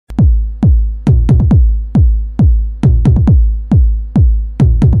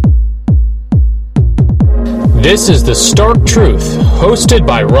This is The Stark Truth, hosted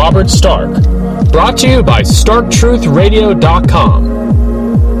by Robert Stark. Brought to you by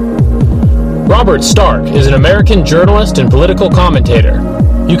StarkTruthRadio.com. Robert Stark is an American journalist and political commentator.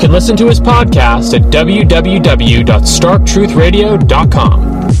 You can listen to his podcast at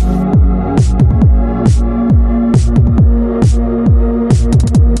www.starktruthradio.com.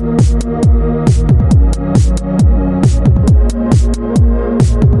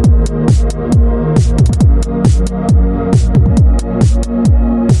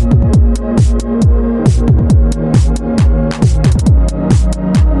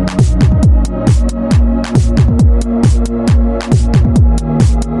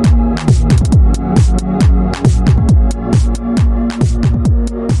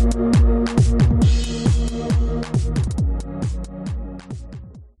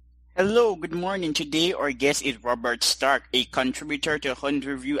 Hello, good morning. Today our guest is Robert Stark, a contributor to Hunt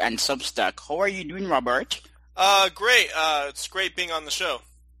Review and Substack. How are you doing, Robert? Great. It's great being on the show.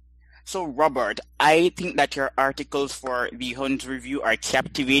 So, Robert, I think that your articles for the Hunt Review are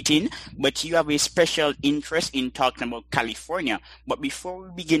captivating, but you have a special interest in talking about California. But before we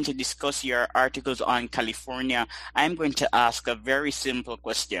begin to discuss your articles on California, I'm going to ask a very simple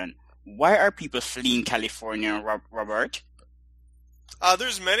question. Why are people fleeing California, Robert?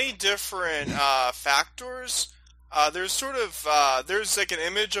 There's many different factors. There's like an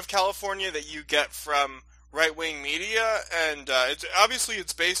image of California that you get from right-wing media, and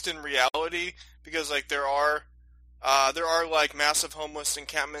it's based in reality because like there are like massive homeless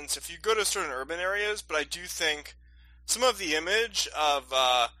encampments if you go to certain urban areas. But I do think some of the image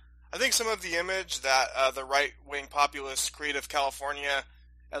that the right-wing populists create of California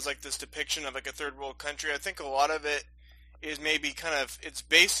as like this depiction of like a third world country, I think a lot of it is maybe it's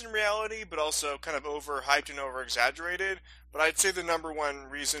based in reality, but also kind of overhyped and over-exaggerated. But I'd say the number one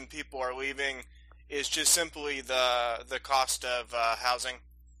reason people are leaving is just simply the cost of housing.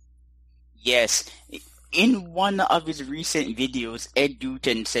 Yes. In one of his recent videos, Ed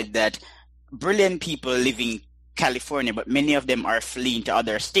Newton said that brilliant people live in California, but many of them are fleeing to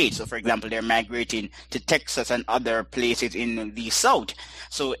other states. So, for example, they're migrating to Texas and other places in the South.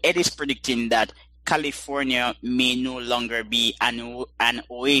 So Ed is predicting that California may no longer be an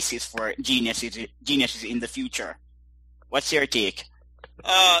oasis for geniuses in the future. What's your take?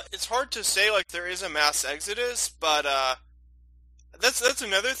 It's hard to say. Like there is a mass exodus, but that's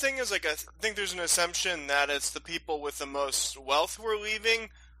another thing. Is like I think there's an assumption that it's the people with the most wealth who are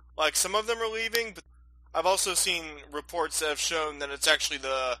leaving. Like some of them are leaving, but I've also seen reports that have shown that it's actually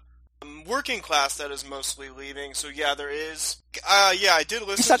the working class that is mostly leaving. So yeah, there is. I did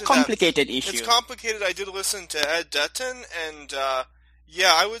listen to that. It's a complicated issue. It's complicated. I did listen to Ed Dutton, and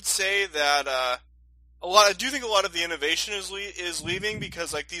I would say that I do think a lot of the innovation is leaving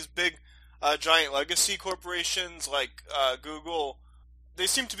because like these big giant legacy corporations like Google, they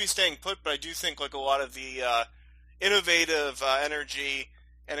seem to be staying put. But I do think like a lot of the innovative energy,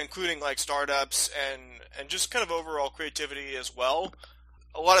 and including like startups and just kind of overall creativity as well,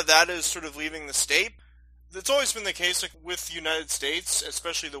 a lot of that is sort of leaving the state. It's always been the case like with the United States,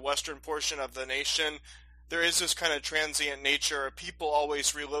 especially the western portion of the nation. There is this kind of transient nature of people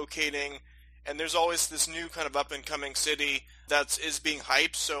always relocating, and there's always this new kind of up-and-coming city that is being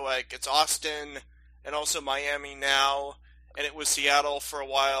hyped. So like it's Austin and also Miami now, and it was Seattle for a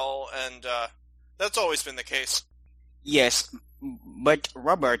while, and that's always been the case. Yes, but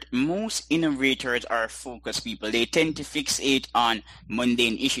Robert, most innovators are focused people. They tend to fixate on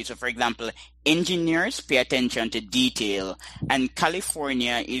mundane issues. So for example, engineers pay attention to detail, and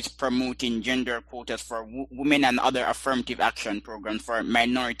California is promoting gender quotas for women and other affirmative action programs for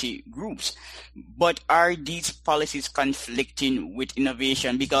minority groups. But are these policies conflicting with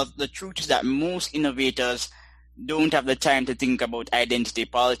innovation? Because the truth is that most innovators don't have the time to think about identity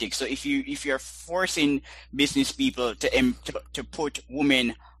politics. So if you're forcing business people to put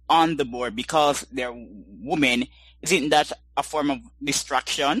women on the board because they're women, isn't that a form of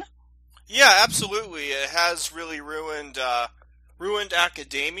distraction? Yeah, absolutely. It has really ruined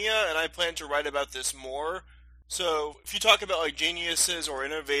academia, and I plan to write about this more. So if you talk about like geniuses or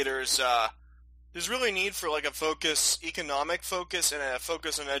innovators, there's really need for like economic focus, and a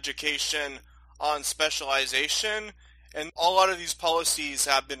focus on education, on specialization, and a lot of these policies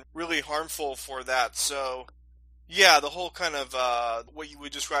have been really harmful for that. So yeah, the whole kind of what you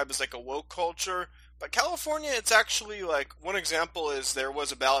would describe as like a woke culture. But California, it's actually like one example is there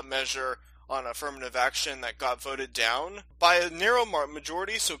was a ballot measure on affirmative action that got voted down by a narrow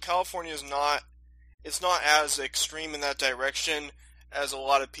majority. So California is not as extreme in that direction as a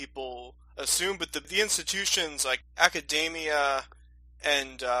lot of people assume. But the institutions like academia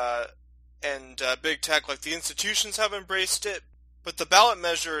and and big tech, like the institutions have embraced it. But the ballot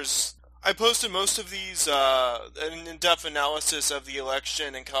measures, I posted most of these, an in-depth analysis of the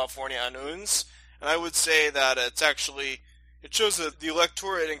election in California on UNS, and I would say that it shows that the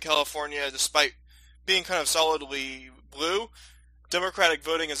electorate in California, despite being kind of solidly blue, Democratic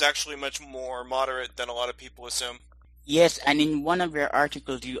voting is actually much more moderate than a lot of people assume. Yes, and in one of your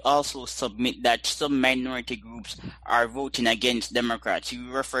articles, you also submit that some minority groups are voting against Democrats.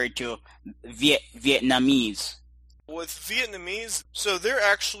 You refer to Vietnamese. With Vietnamese, so they're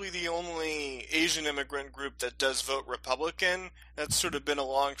actually the only Asian immigrant group that does vote Republican. That's sort of been a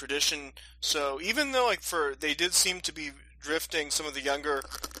long tradition. So even though they did seem to be drifting, some of the younger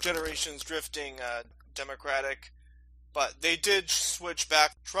generations drifting Democratic, but they did switch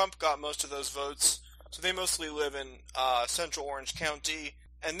back. Trump got most of those votes, so they mostly live in Central Orange County.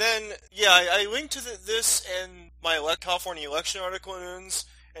 And then, I linked to this in my California election article in UNS,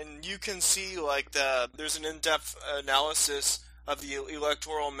 and you can see there's an in-depth analysis of the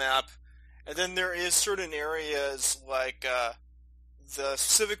electoral map. And then there is certain areas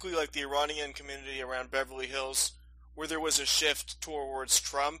specifically like the Iranian community around Beverly Hills, where there was a shift towards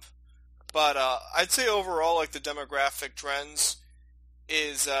Trump. But I'd say overall, the demographic trends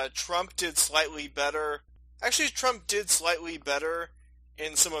is Trump did slightly better. Actually, Trump did slightly better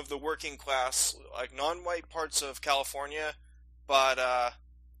in some of the working class, non-white parts of California. But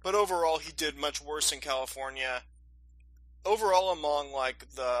overall, he did much worse in California. Overall, among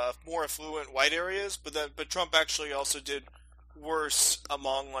the more affluent white areas, but Trump actually also did worse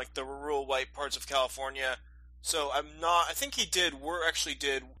among the rural white parts of California. So I think he did worse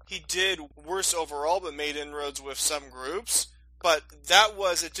overall, but made inroads with some groups. But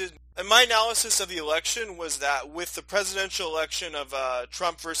and my analysis of the election was that with the presidential election of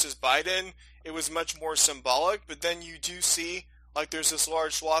Trump versus Biden, it was much more symbolic. But then you do see there's this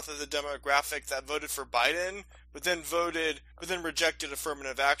large swath of the demographic that voted for Biden, but then rejected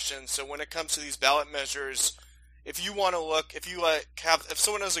affirmative action. So when it comes to these ballot measures, if someone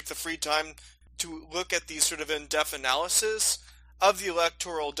has the free time to look at these sort of in-depth analysis of the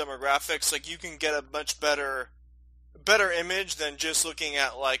electoral demographics, you can get a much better image than just looking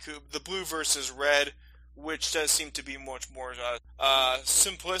at the blue versus red, which does seem to be much more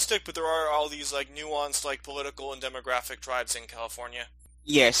simplistic. But there are all these nuanced political and demographic tribes in California.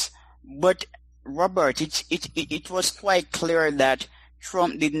 Yes, but Robert, it was quite clear that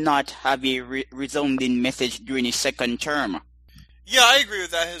Trump did not have a resounding message during his second term. Yeah, I agree with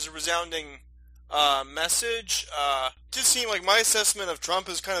that. His resounding message did seem my assessment of Trump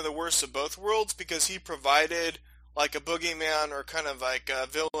is kind of the worst of both worlds, because he provided a boogeyman or kind of a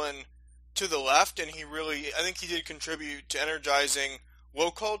villain to the left, and I think he did contribute to energizing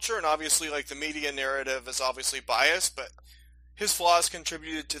woke culture, and obviously the media narrative is obviously biased, but his flaws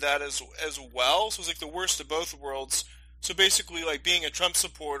contributed to that as well. So it was the worst of both worlds. So basically being a Trump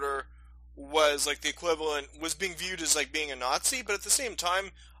supporter was the equivalent, was being viewed as being a Nazi, but at the same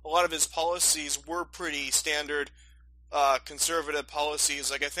time a lot of his policies were pretty standard conservative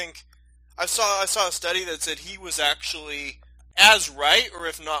policies. I think I saw a study that said he was actually as right, or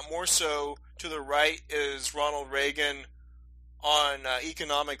if not more so, to the right as Ronald Reagan on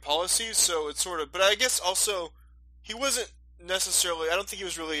economic policies. So it's but I guess also he wasn't necessarily, I don't think he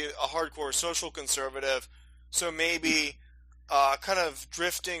was really a hardcore social conservative. So maybe kind of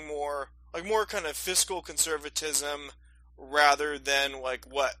drifting more kind of fiscal conservatism rather than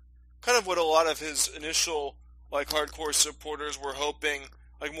what a lot of his initial hardcore supporters were hoping,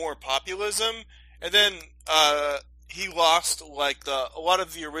 more populism. And then he lost a lot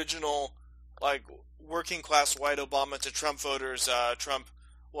of the original working class white Obama to Trump voters. Trump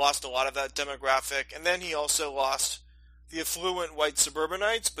lost a lot of that demographic, and then he also lost the affluent white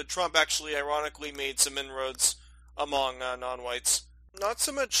suburbanites. But Trump actually ironically made some inroads among non-whites. Not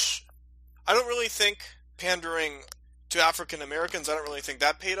so much. I don't really think pandering to African Americans, I don't really think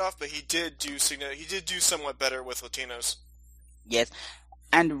that paid off, but he did do somewhat better with Latinos. Yes.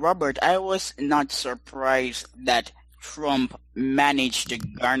 And Robert, I was not surprised that Trump managed to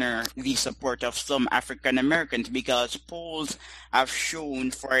garner the support of some African Americans, because polls have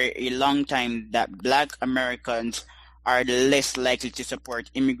shown for a long time that Black Americans are less likely to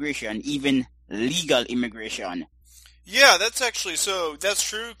support immigration, even legal immigration. Yeah, that's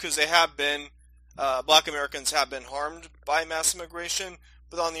true, because they have been, Black Americans have been harmed by mass immigration.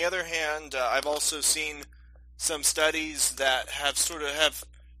 But on the other hand, I've also seen some studies that have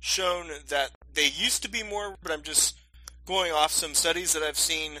shown that they used to be more, but I'm just going off some studies that I've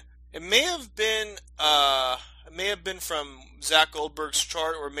seen. It may have been from Zach Goldberg's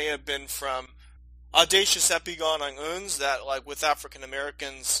chart, or it may have been from Audacious Epigon on UNS, that with African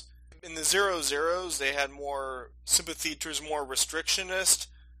Americans, in the 00s, they had more sympathy towards more restrictionist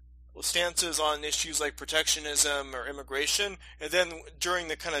stances on issues like protectionism or immigration. And then during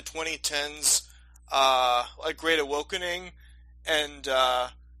the kind of 2010s, like Great Awakening, and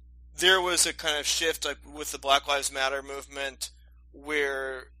there was a kind of shift like with the Black Lives Matter movement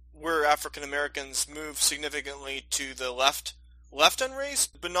where African Americans moved significantly to the left on race,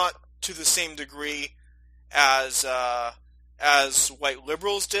 but not to the same degree as white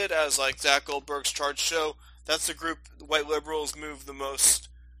liberals did, as like Zach Goldberg's charts show. That's the group white liberals move the most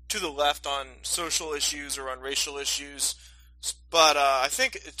to the left on social issues or on racial issues. But I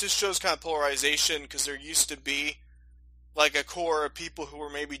think it just shows kind of polarization, because there used to be like a core of people who were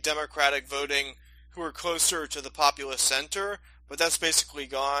maybe Democratic voting who were closer to the populist center, but that's basically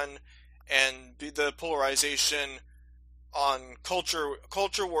gone, and the polarization on culture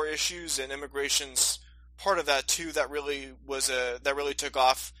war issues and immigration's part of that too. That really took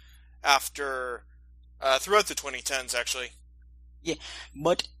off after throughout the 2010s, actually. Yeah,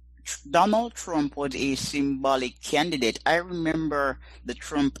 but Donald Trump was a symbolic candidate. I remember the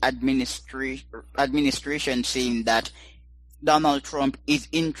Trump administration saying that Donald Trump is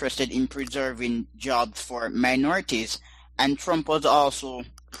interested in preserving jobs for minorities, and Trump was also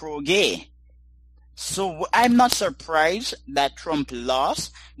pro-gay. So I'm not surprised that Trump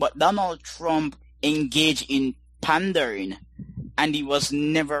lost, but Donald Trump engaged in pandering, and he was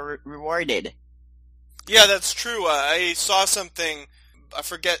never rewarded. Yeah, that's true. I saw something, I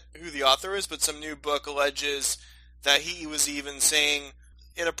forget who the author is, but some new book alleges that he was even saying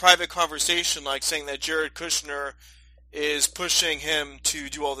in a private conversation, like saying that Jared Kushner is pushing him to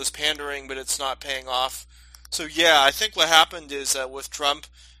do all this pandering, but it's not paying off. So yeah, I think what happened is with Trump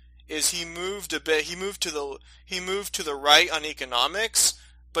is he moved a bit. He moved to the right on economics,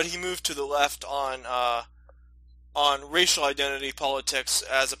 but he moved to the left on racial identity politics,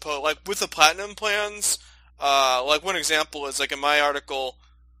 as opposed, like with the platinum plans. Like one example is like in my article,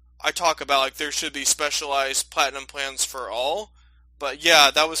 I talk about like there should be specialized platinum plans for all. But yeah,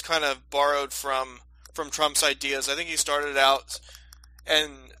 that was kind of borrowed from Trump's ideas. I think he started out,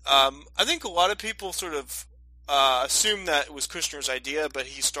 and I think a lot of people sort of assume that it was Kushner's idea, but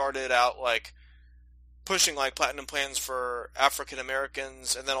he started out like pushing like platinum plans for African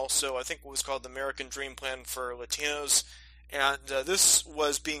Americans, and then also I think what was called the American Dream Plan for Latinos. And this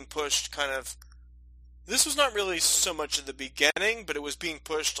was being pushed kind of. This was not really so much at the beginning, but it was being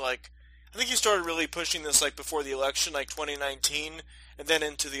pushed like, I think he started really pushing this like before the election, like 2019, and then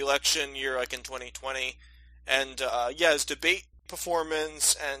into the election year, like in 2020. And yeah, his debate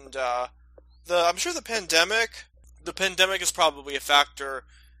performance and I'm sure the pandemic is probably a factor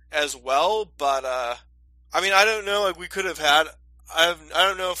as well. But I mean, I don't know. Like we could have had. I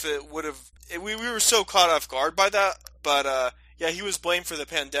don't know if it would have. We were so caught off guard by that. But yeah, he was blamed for the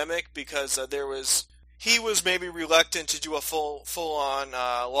pandemic because he was maybe reluctant to do a full-on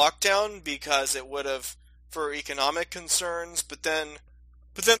lockdown because it would have, for economic concerns. But then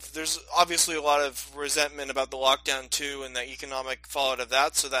there's obviously a lot of resentment about the lockdown too, and the economic fallout of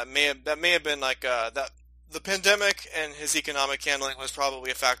that. So that may have been like that. The pandemic and his economic handling was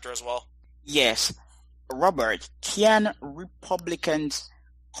probably a factor as well. Yes, Robert, can Republicans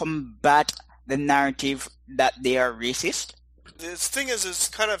combat the narrative that they are racist? This thing is this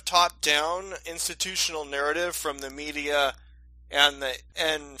kind of top-down institutional narrative from the media and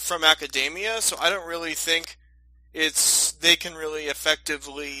from academia, so I don't really think they can really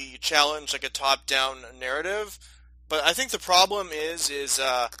effectively challenge like a top-down narrative. But I think the problem is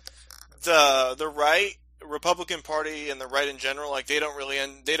the right, Republican Party and the right in general, like they don't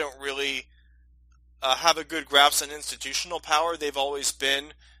really have a good grasp on institutional power. They've always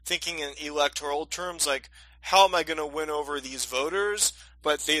been thinking in electoral terms, like, how am I going to win over these voters?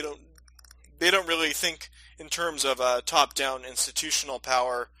 But they don't really think in terms of top-down institutional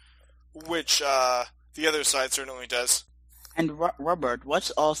power, which the other side certainly does. And Robert, what's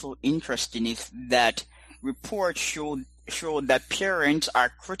also interesting is that reports show that parents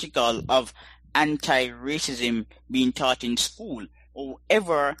are critical of anti-racism being taught in school.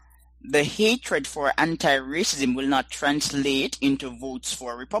 However, the hatred for anti-racism will not translate into votes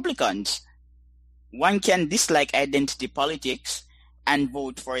for Republicans. One can dislike identity politics and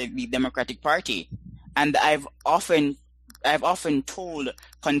vote for the Democratic Party. And I've often told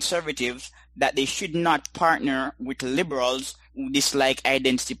conservatives that they should not partner with liberals who dislike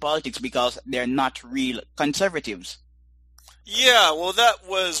identity politics because they're not real conservatives. Yeah, well, that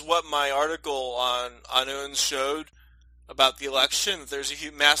was what my article on Owens showed about the election. There's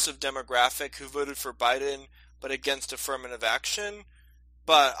a massive demographic who voted for Biden but against affirmative action.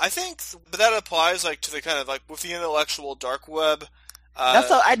 But I think that applies like to the kind of like with the intellectual dark web.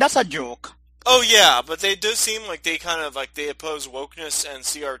 That's a joke. Oh yeah, but they do seem like they kind of like they oppose wokeness and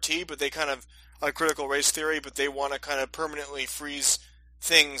CRT, but they kind of like critical race theory, but they want to kind of permanently freeze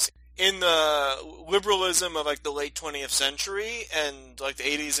things in the liberalism of like the late 20th century and like the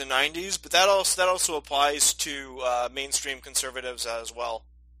 80s and 90s. But that also applies to mainstream conservatives as well.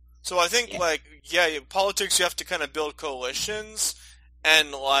 So I think politics you have to kind of build coalitions and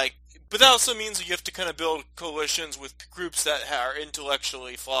but that also means that you have to kind of build coalitions with groups that are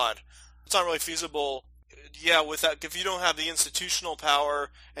intellectually flawed. It's not really feasible, without if you don't have the institutional power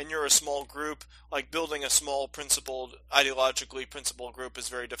and you're a small group, like building a small ideologically principled group is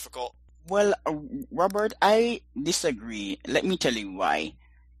very difficult. Well, Robert, I disagree. Let me tell you why.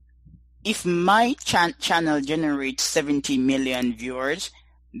 If my channel generates 70 million viewers,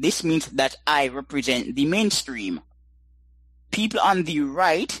 this means that I represent the mainstream. People on the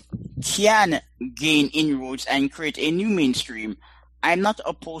right can gain inroads and create a new mainstream. I'm not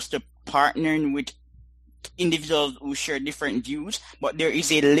opposed to partnering with individuals who share different views, but there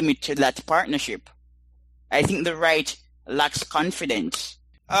is a limit to that partnership. I think the right lacks confidence.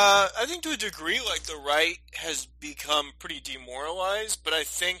 I think to a degree, like the right has become pretty demoralized, but I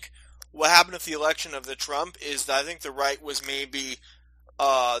think what happened with the election of the Trump is that I think the right was maybe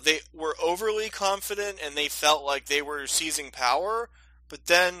they were overly confident and they felt like they were seizing power, but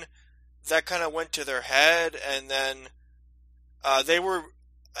then that kind of went to their head, and then they were.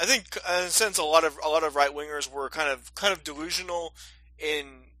 I think, in a sense, a lot of right wingers were kind of delusional in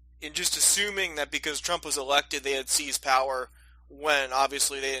just assuming that because Trump was elected, they had seized power when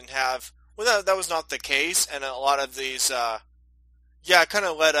obviously they didn't have. Well, that was not the case, and a lot of these, kind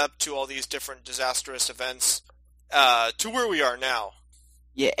of led up to all these different disastrous events to where we are now.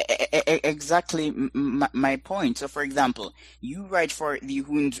 Yeah, exactly my point. So, for example, you write for the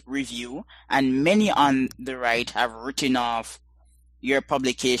Hoon's Review, and many on the right have written off your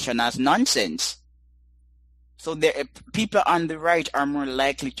publication as nonsense. So people on the right are more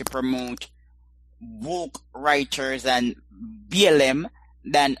likely to promote woke writers and BLM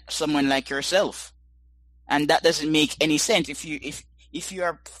than someone like yourself. And that doesn't make any sense. If you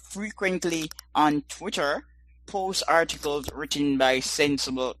are frequently on Twitter, post articles written by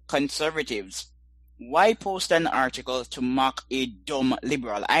sensible conservatives. Why post an article to mock a dumb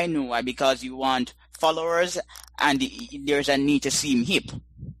liberal? I know why, because you want followers and there's a need to seem hip.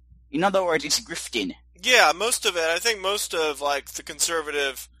 In other words, it's grifting. Yeah, most of it. I think most of the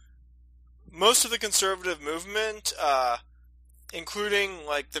conservative movement, including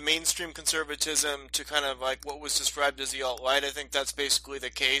the mainstream conservatism to kind of what was described as the alt-right, I think that's basically the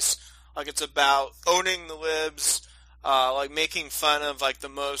case. It's about owning the libs, making fun of the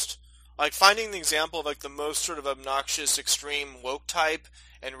most, finding the example of the most sort of obnoxious extreme woke type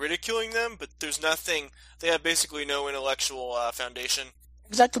and ridiculing them, but there's nothing, they have basically no intellectual foundation.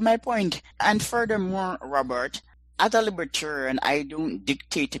 Exactly my point. And furthermore, Robert, as a libertarian, I don't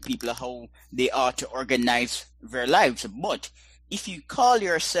dictate to people how they ought to organize their lives, but if you call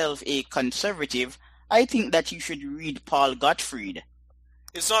yourself a conservative, I think that you should read Paul Gottfried.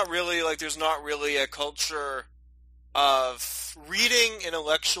 It's not really, there's not really a culture of reading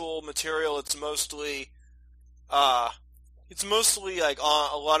intellectual material. It's mostly on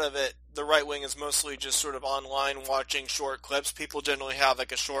a lot of it, the right wing is mostly just sort of online watching short clips. People generally have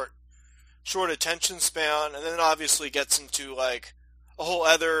a short attention span, and then it obviously gets into a whole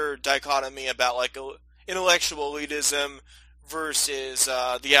other dichotomy about intellectual elitism versus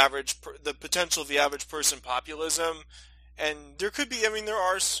the potential of the average person populism. And there could be, there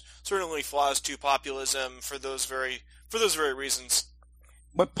are certainly flaws to populism for those very reasons.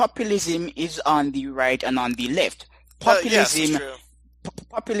 But populism is on the right and on the left. Yes, that's true.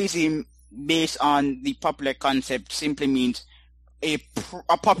 Populism based on the popular concept simply means a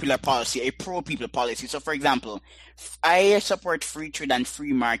popular policy, a pro-people policy. So, for example, I support free trade and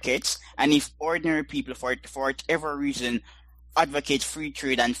free markets, and if ordinary people, for whatever reason, advocate free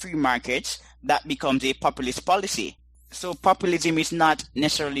trade and free markets, that becomes a populist policy. So populism is not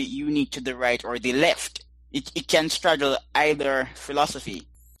necessarily unique to the right or the left. It can straddle either philosophy.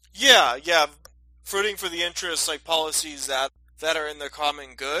 Yeah. Fruiting for the interests, policies that are in the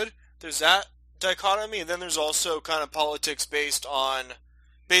common good. There's that dichotomy, and then there's also kind of politics based on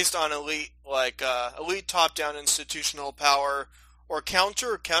elite, elite top-down institutional power or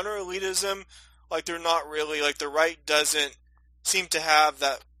counter elitism. They're not really, the right doesn't seem to have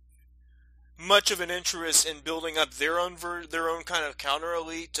that much of an interest in building up their own kind of counter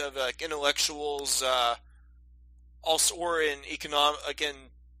elite of intellectuals, also or in in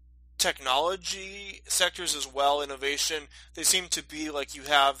technology sectors as well, innovation. They seem to be you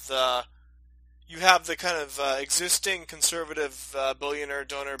have you have the kind of existing conservative billionaire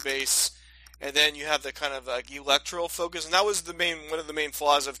donor base, and then you have the kind of like electoral focus, and that was one of the main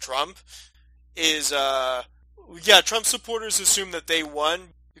flaws of Trump. Trump supporters assume that they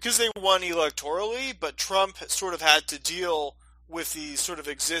won because they won electorally, but Trump sort of had to deal with the sort of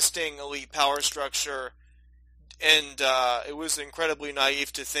existing elite power structure, and it was incredibly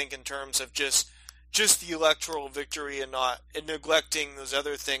naive to think in terms of just the electoral victory and neglecting those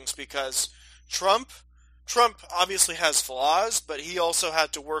other things, because Trump obviously has flaws, but he also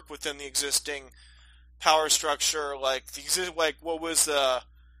had to work within the existing power structure, like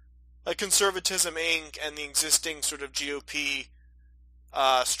Conservatism Inc. and the existing sort of GOP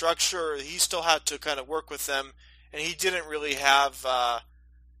structure. He still had to kind of work with them, and he didn't really have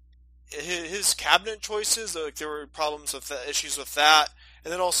his cabinet choices. Like, there were problems with issues with that,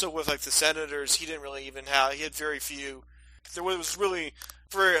 and then also with like the senators, he didn't really even have. He had very few. There was really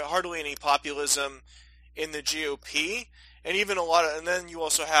hardly any populism in the GOP, and even and then you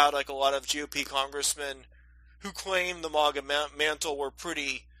also had like a lot of GOP congressmen who claimed the MAGA mantle were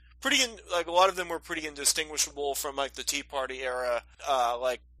like a lot of them were pretty indistinguishable from like the Tea Party era,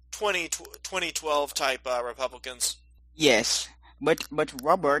 like 2012 type Republicans. Yes, but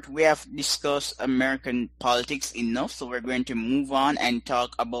Robert, we have discussed American politics enough, so we're going to move on and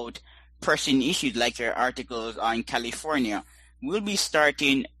talk about pressing issues like your articles on California. We'll be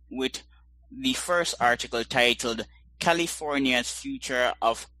starting with the first article titled "California's Future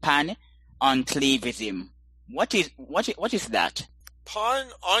of Pan-Enclavism." What is that?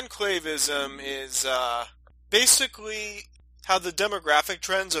 Pan-enclavism is basically how the demographic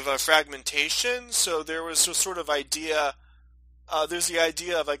trends of fragmentation. So there was a sort of idea. There's the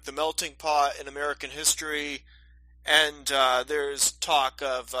idea of like the melting pot in American history, and there's talk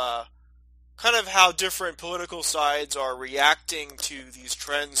of kind of how different political sides are reacting to these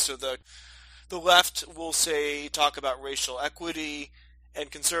trends. So the left will talk about racial equity,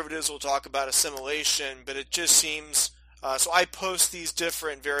 and conservatives will talk about assimilation. But it just seems so I post these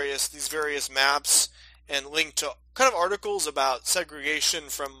various maps and link to kind of articles about segregation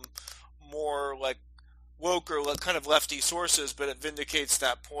from more like woke or kind of lefty sources, but it vindicates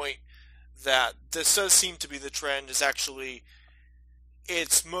that point that this does seem to be the trend. The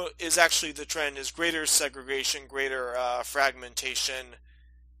trend is greater segregation, greater fragmentation,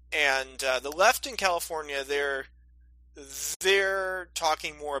 and the left in California, they're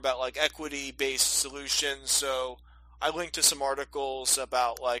talking more about like equity-based solutions. So I linked to some articles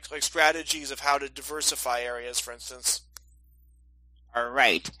about like strategies of how to diversify areas, for instance. All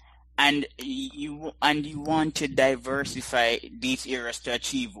right. And you want to diversify these areas to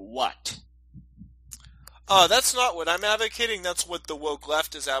achieve what? That's not what I'm advocating. That's what the woke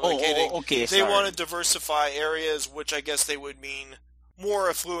left is advocating. Okay, they want to diversify areas, which I guess they would mean more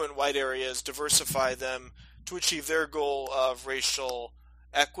affluent white areas, diversify them to achieve their goal of racial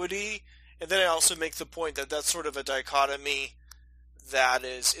equity. And then I also make the point that that's sort of a dichotomy that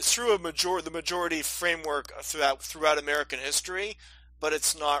it's through the majority framework throughout American history, but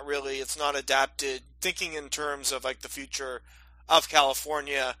it's not adapted thinking in terms of like the future of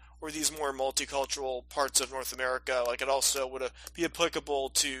California or these more multicultural parts of North America. Like, it also would be applicable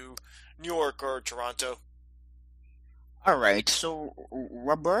to New York or Toronto. All right, so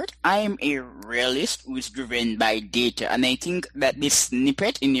Robert, I am a realist who is driven by data, and I think that this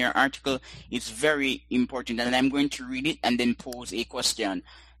snippet in your article is very important, and I'm going to read it and then pose a question.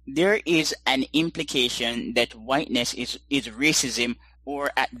 There is an implication that whiteness is racism,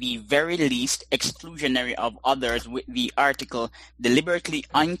 or at the very least exclusionary of others, with the article deliberately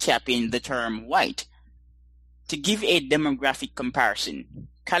uncapping the term white. To give a demographic comparison,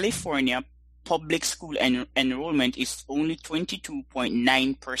 California public school enrollment is only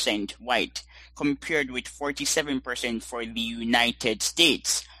 22.9% white, compared with 47% for the United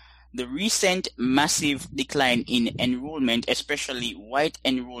States. The recent massive decline in enrollment, especially white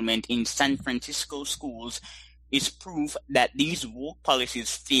enrollment in San Francisco schools, is proof that these woke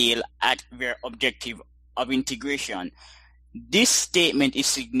policies fail at their objective of integration. This statement is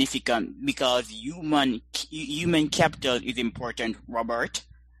significant because human capital is important, Robert.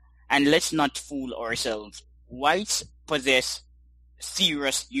 And let's not fool ourselves. Whites possess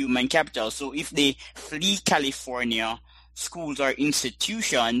serious human capital. So if they flee California, schools or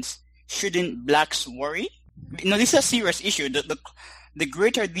institutions, shouldn't blacks worry? No, this is a serious issue. The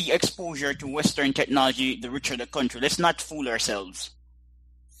greater the exposure to Western technology, the richer the country. Let's not fool ourselves.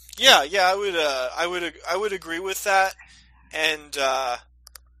 Yeah, I would agree with that. And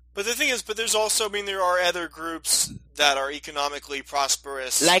but the thing is, there are other groups that are economically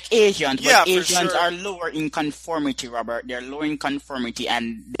prosperous. Like Asians, Yeah, but for Asians sure. are lower in conformity, Robert. They're lower in conformity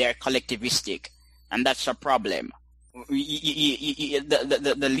and they're collectivistic, and that's a problem.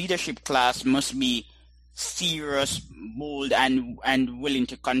 The leadership class must be serious, bold, and willing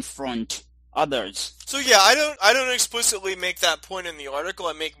to confront others. So yeah, I don't explicitly make that point in the article.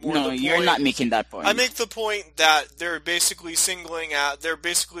 I make more No, the point. you're not making that point. I make the point that they're basically they're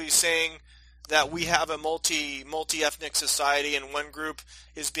basically saying that we have a multi-ethnic society, and one group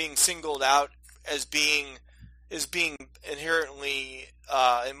is being singled out as being inherently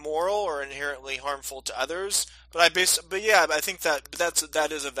immoral or inherently harmful to others. But I think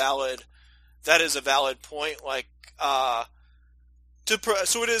that is a valid point. Like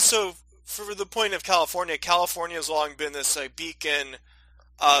for the point of California, California has long been this beacon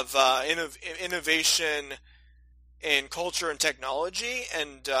of innovation in culture and technology,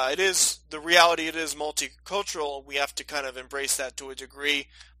 and it is multicultural. We have to kind of embrace that to a degree,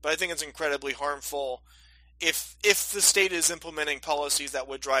 but I think it's incredibly harmful if the state is implementing policies that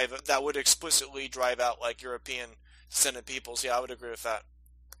would explicitly drive out like European descendant peoples. Yeah, I would agree with that.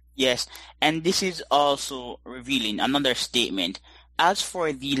 Yes, and this is also revealing another statement. As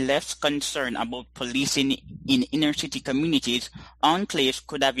for the left's concern about policing in inner-city communities, enclaves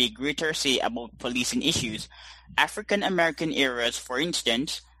could have a greater say about policing issues. African American areas, for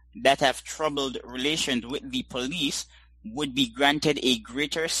instance, that have troubled relations with the police would be granted a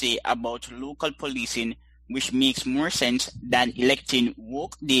greater say about local policing, which makes more sense than electing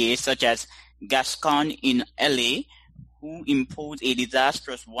woke DAs such as Gascon in LA, who impose a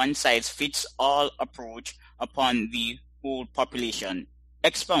disastrous one-size-fits-all approach upon the whole population.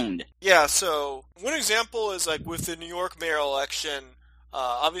 Expound. Yeah, so one example is like with the New York mayoral election,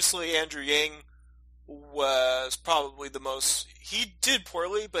 obviously Andrew Yang was probably the most, he did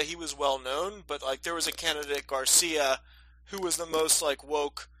poorly, but he was well known, but like there was a candidate, Garcia, who was the most like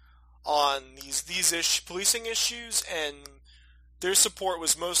woke on these policing issues, and their support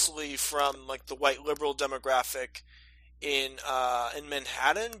was mostly from like the white liberal demographic in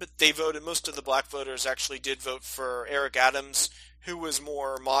Manhattan, but most of the black voters actually did vote for Eric Adams, who was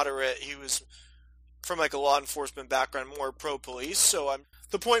more moderate. He was from like a law enforcement background, more pro-police. So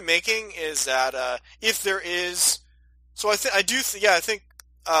the point making is that if there is, so I think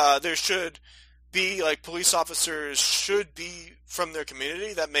there should be like police officers should be from their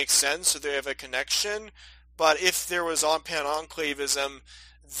community. That makes sense, so they have a connection. But if there was pan-enclavism,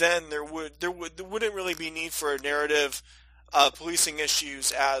 then there wouldn't really be need for a narrative policing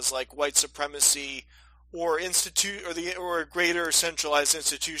issues as like white supremacy or a greater centralized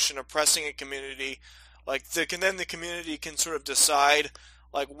institution oppressing a community. Like the community can sort of decide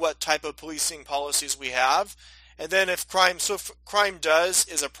like what type of policing policies we have, and then if crime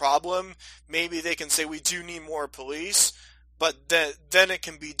is a problem, maybe they can say we do need more police, but then it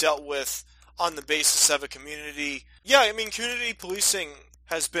can be dealt with on the basis of a community. Yeah, I mean, community policing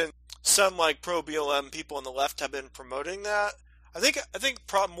has been, some like pro-BLM people on the left have been promoting that. I think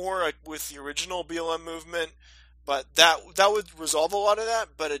more like with the original BLM movement, but that would resolve a lot of that.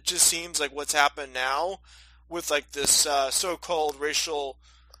 But it just seems like what's happened now with like this so-called racial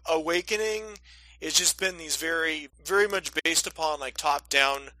awakening, it's just been these very, very much based upon like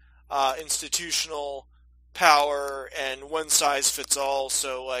top-down institutional power and one size fits all.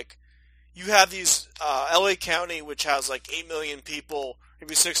 So like you have these LA County, which has like 8 million people,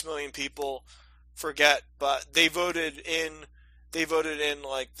 maybe 6 million people, forget, but they voted in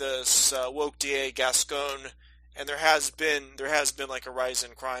like this woke DA Gascon, and there has been like a rise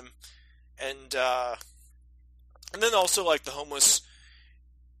in crime, and then also like the homeless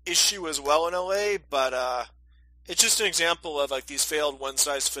issue as well in LA. But it's just an example of like these failed one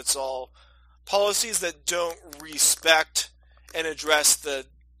size fits all policies that don't respect and address the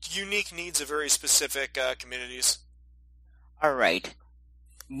unique needs of very specific communities. All right.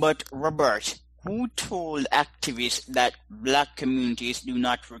 But Robert, who told activists that black communities do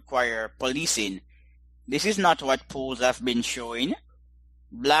not require policing? This is not what polls have been showing.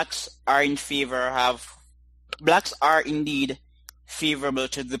 Blacks are indeed favorable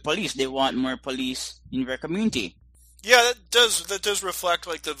to the police. They want more police in their community. Yeah, that does reflect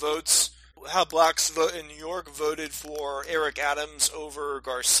like the votes, how blacks in New York voted for Eric Adams over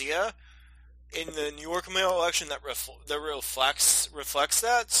Garcia in the New York mayoral election. That reflects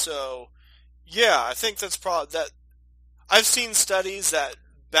that. So yeah, I think that's probably that. I've seen studies that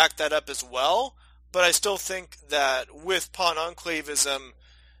back that up as well, but I still think that with pan-enclavism,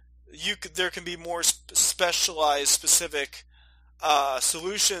 there can be more specialized, specific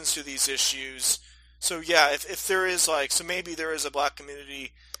solutions to these issues. So yeah, if there is like, so maybe there is a black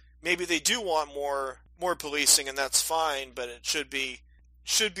community, maybe they do want more more policing, and that's fine, but it should be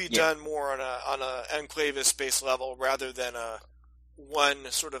done more on a enclavist-based level rather than one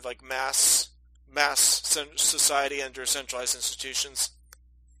sort of like mass society under centralized institutions.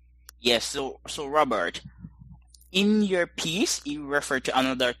 Yes, so Robert, in your piece, you refer to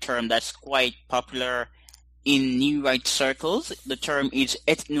another term that's quite popular in new right circles. The term is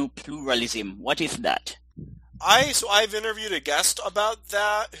ethnopluralism. What is that? I've interviewed a guest about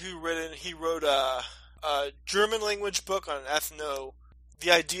that he wrote a German language book on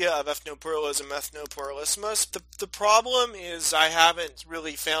the idea of ethnopluralismus. The problem is I haven't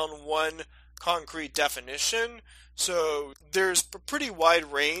really found one concrete definition. So there's a pretty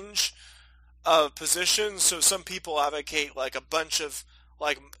wide range of positions. So some people advocate like a bunch of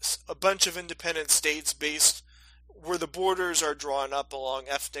independent states based where the borders are drawn up along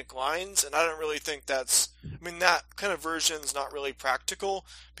ethnic lines, and I don't really think that kind of version's not really practical,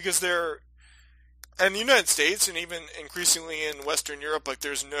 because in the United States and even increasingly in Western Europe, like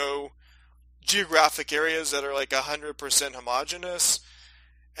there's no geographic areas that are like 100% homogeneous,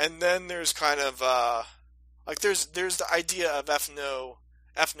 and then there's kind of there's the idea of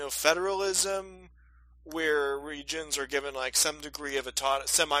ethno-federalism, where regions are given like some degree of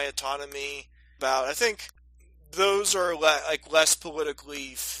semi-autonomy. I think those are less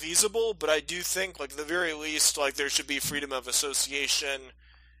politically feasible, but I do think like at the very least like there should be freedom of association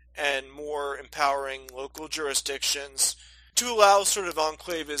and more empowering local jurisdictions to allow sort of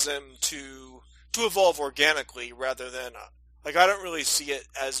enclavism to evolve organically rather than I don't really see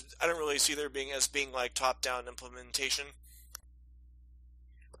there being like top-down implementation.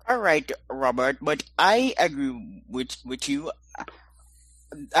 All right, Robert, but I agree with you.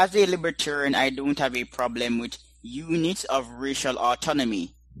 As a libertarian, I don't have a problem with units of racial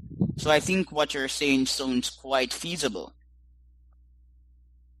autonomy. So I think what you're saying sounds quite feasible.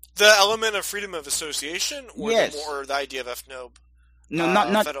 The element of freedom of association, or yes. the idea of ethno? No,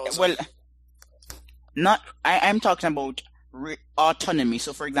 not federalism? well. Not. I'm talking about autonomy.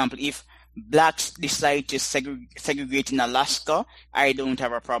 So, for example, if blacks decide to segregate in Alaska, I don't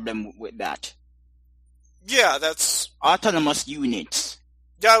have a problem with that. Yeah, that's autonomous units.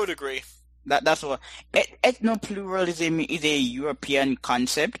 Yeah, I would agree. That's what ethnopluralism is a European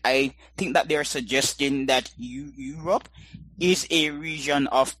concept. I think that they're suggesting that Europe is a region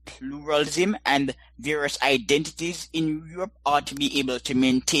of pluralism, and various identities in Europe ought to be able to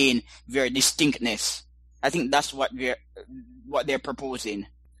maintain their distinctness. I think that's what they're proposing.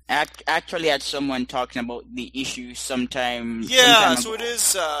 I actually had someone talking about the issue sometime. Yeah, so it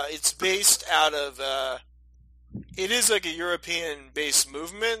is. It's based out of. It is like a European-based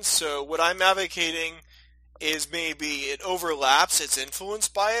movement. So what I'm advocating is maybe it overlaps. It's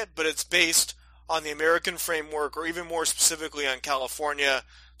influenced by it, but it's based on the American framework, or even more specifically on California.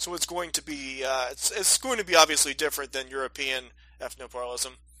 So it's going to be. It's going to be obviously different than European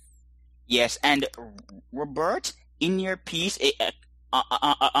ethnopluralism. Yes, and Robert, in your piece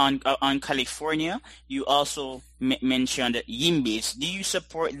on California, you also mentioned YIMBYs. Do you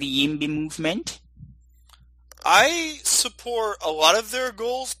support the YIMBY movement? I support a lot of their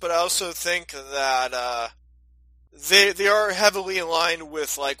goals, but I also think that they are heavily aligned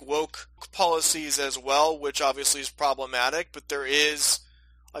with like woke policies as well, which obviously is problematic. But there is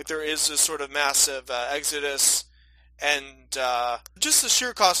this sort of massive exodus, and just the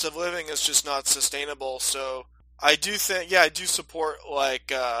sheer cost of living is just not sustainable. So I do support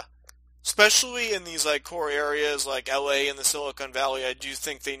like especially in these like core areas like LA and the Silicon Valley. I do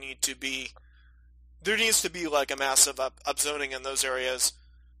think there needs to be like a massive upzoning in those areas.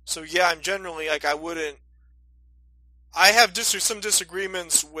 So yeah, I'm generally like I have some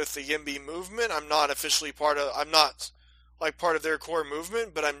disagreements with the YIMBY movement. I'm not part of their core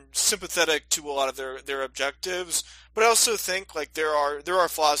movement, but I'm sympathetic to a lot of their objectives. But I also think like there are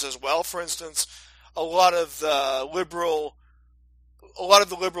flaws as well. For instance, a lot of the liberal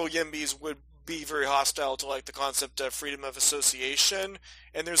YIMBYs would be very hostile to like the concept of freedom of association,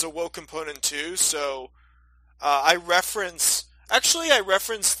 and there's a woke component too. So I reference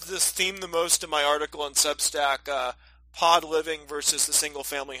this theme the most in my article on Substack, pod living versus the single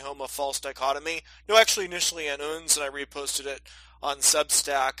family home, a false dichotomy. No, actually initially on UNS, and I reposted it on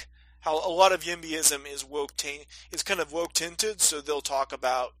Substack, how a lot of YIMBYism is kind of woke tinted, so they'll talk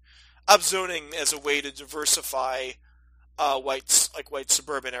about upzoning as a way to diversify white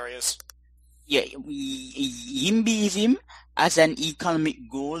suburban areas. Yeah, YIMBYism as an economic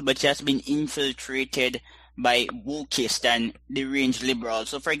goal, but it has been infiltrated by wokists and deranged liberals.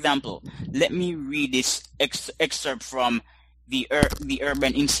 So, for example, let me read this excerpt from the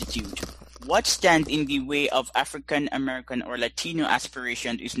Urban Institute. What stands in the way of African American or Latino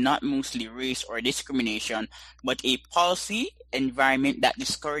aspirations is not mostly race or discrimination, but a policy environment that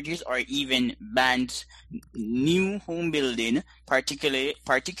discourages or even bans new home building,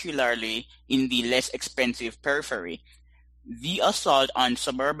 particularly in the less expensive periphery. The assault on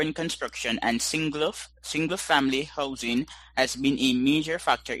suburban construction and single-family housing has been a major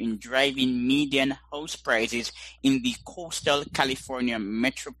factor in driving median house prices in the coastal California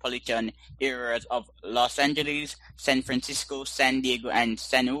metropolitan areas of Los Angeles, San Francisco, San Diego, and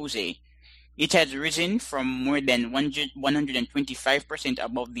San Jose. It has risen from more than 125%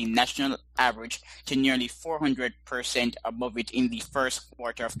 above the national average to nearly 400% above it in the first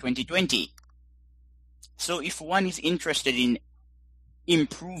quarter of 2020. So if one is interested in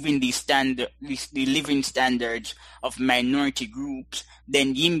improving the living standards of minority groups,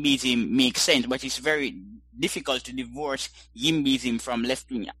 then YIMBYism makes sense, but it's very difficult to divorce YIMBYism from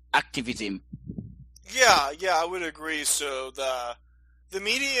left-wing activism. Yeah, I would agree. So the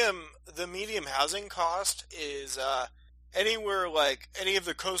medium housing cost is anywhere like any of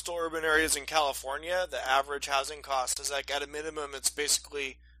the coastal urban areas in California. The average housing cost is like at a minimum, it's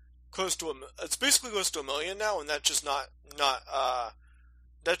basically close to $1 million now, and that's just not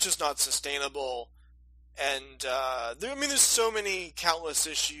sustainable. And there's so many countless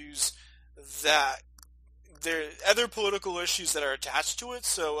issues that there other political issues that are attached to it.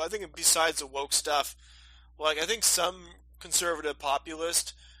 So I think besides the woke stuff, like I think some conservative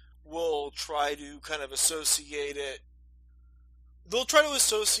populist will try to kind of associate it. They'll try to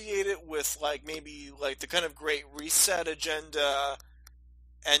associate it with like maybe like the kind of Great Reset agenda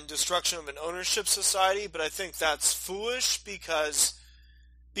and destruction of an ownership society, but I think that's foolish because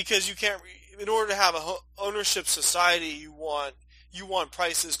you can't. In order to have a ownership society, you want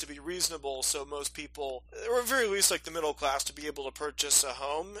prices to be reasonable, so most people, or at very least like the middle class, to be able to purchase a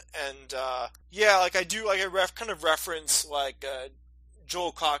home. And kind of reference like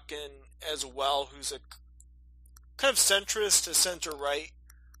Joel Kotkin as well, who's a kind of centrist to center right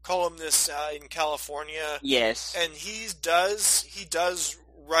columnist in California. Yes, and he does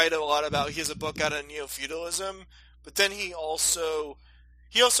write a lot about. He has a book out on neo-feudalism, but then he also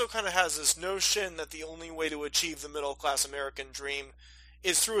kind of has this notion that the only way to achieve the middle class American dream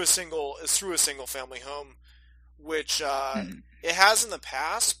is through a single family home, which it has in the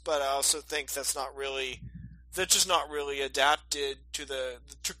past, but I also think that's just not really adapted to the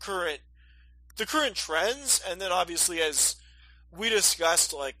current trends. And then obviously, as we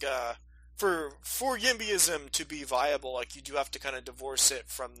discussed, like for YIMBYism to be viable, like you do have to kind of divorce it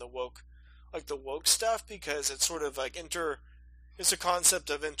from the woke stuff, because it's sort of like it's a concept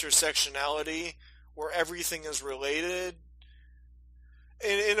of intersectionality where everything is related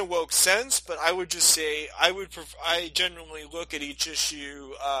in a woke sense. But I would just say I generally look at each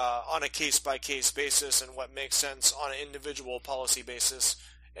issue on a case-by-case basis and what makes sense on an individual policy basis,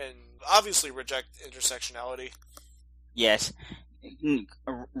 and obviously reject intersectionality. Yes.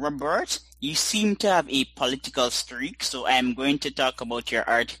 Robert, you seem to have a political streak, so I'm going to talk about your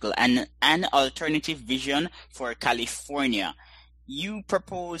article, An Alternative Vision for California. You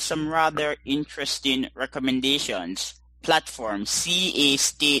propose some rather interesting recommendations. Platform, CA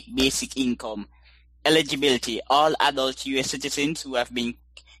state basic income, eligibility, all adult U.S. citizens who have been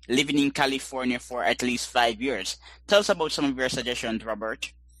living in California for at least 5 years. Tell us about some of your suggestions,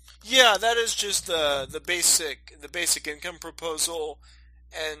 Robert. Yeah, that is just the basic income proposal,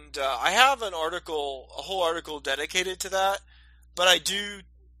 and I have a whole article dedicated to that. But I do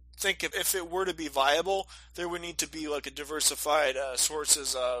think if it were to be viable, there would need to be like a diversified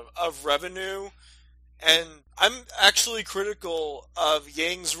sources of revenue. And I'm actually critical of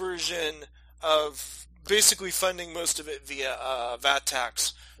Yang's version of basically funding most of it via VAT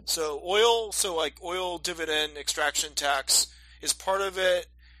tax. So oil dividend extraction tax is part of it.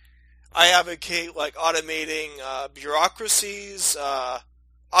 I advocate like automating bureaucracies,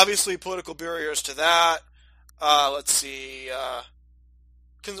 obviously political barriers to that.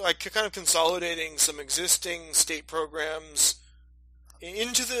 Kind of consolidating some existing state programs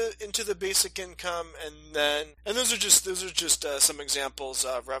into the basic income, and those are just some examples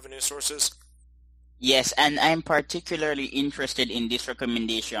of revenue sources. Yes, and I'm particularly interested in this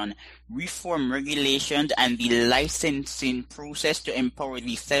recommendation: reform regulations and the licensing process to empower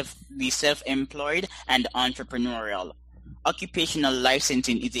the self-employed and entrepreneurial. Occupational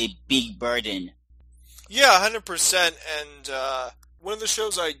licensing is a big burden. Yeah, 100%. And one of the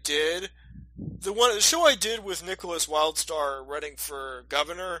shows I did, the show I did with Nicholas Wildstar running for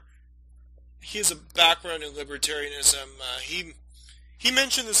governor, he has a background in libertarianism. He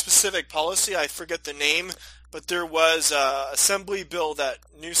mentioned the specific policy, I forget the name, but there was a assembly bill that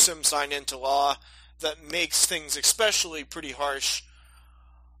Newsom signed into law that makes things especially pretty harsh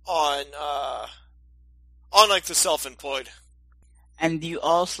on like the self-employed. And you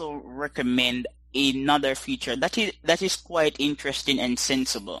also recommend another feature that is quite interesting and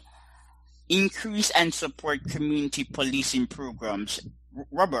sensible. Increase and support community policing programs.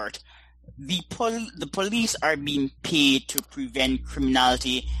 Robert, the police are being paid to prevent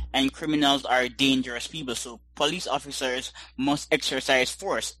criminality, and criminals are dangerous people, so police officers must exercise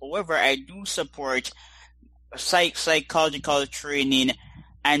force. However, I do support psychological training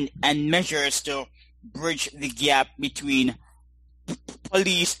and measures to bridge the gap between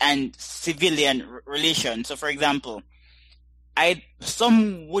police and civilian relations. So, for example,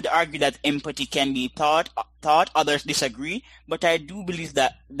 some would argue that empathy can be taught. Others disagree, but I do believe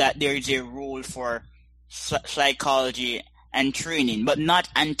that there is a role for psychology and training, but not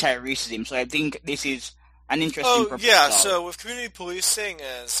anti-racism. So I think this is an interesting proposal. Yeah. So with community policing,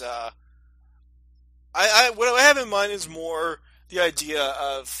 as what I have in mind is more the idea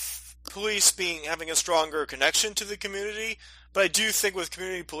of police having a stronger connection to the community. But I do think with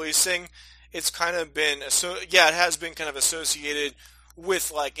community policing, it's kind of been it has been kind of associated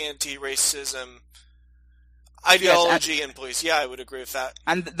with like anti-racism ideology in police. Yeah, I would agree with that.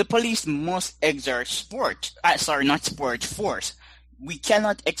 And the police must exert force. We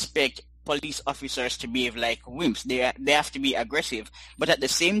cannot expect police officers to behave like wimps. They have to be aggressive. But at the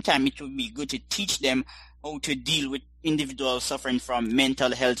same time, it would be good to teach them how to deal with individuals suffering from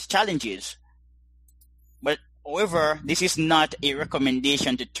mental health challenges. But however, this is not a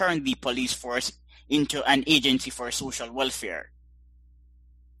recommendation to turn the police force into an agency for social welfare.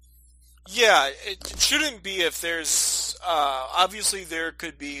 Yeah, it shouldn't be. If there's obviously there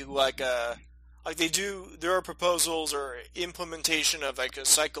could be there are proposals or implementation of like a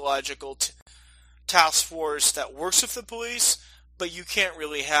psychological task force that works with the police, but you can't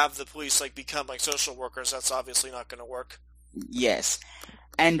really have the police like become like social workers. That's obviously not going to work. Yes.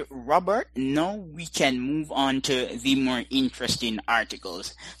 And Robert, now we can move on to the more interesting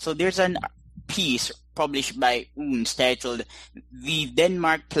articles. So there's a piece published by Oons titled "The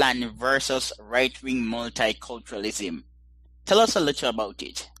Denmark Plan versus Right-Wing Multiculturalism." Tell us a little about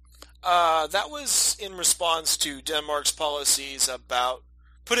it. That was in response to Denmark's policies about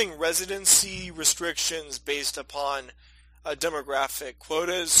putting residency restrictions based upon demographic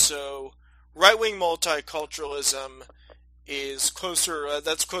quotas. So right-wing multiculturalism is closer.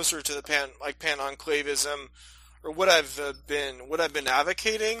 That's closer to the pan-enclavism, or what I've been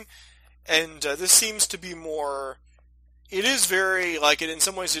advocating, and this seems to be more. It is very in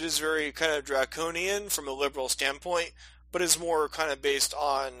some ways it is very kind of draconian from a liberal standpoint, but is more kind of based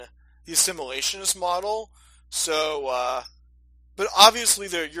on the assimilationist model. So, but obviously,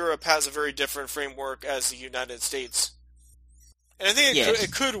 Europe has a very different framework as the United States, and I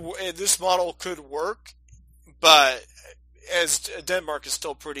think this model could work, but as Denmark is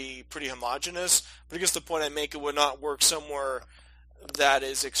still pretty homogenous. But I guess the point I make, it would not work somewhere that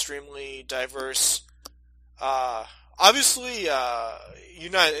is extremely diverse. Obviously,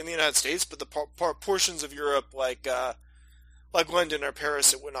 in the United States, but the portions of Europe like London or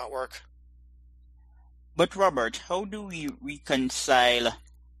Paris, it would not work. But Robert, how do we reconcile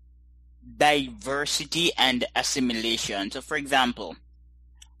diversity and assimilation? So, for example,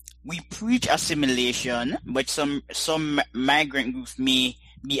 we preach assimilation, but some migrant groups may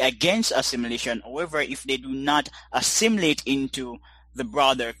be against assimilation. However, if they do not assimilate into the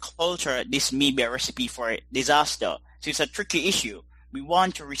broader culture, this may be a recipe for disaster. So it's a tricky issue. We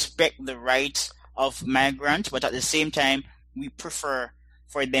want to respect the rights of migrants, but at the same time, we prefer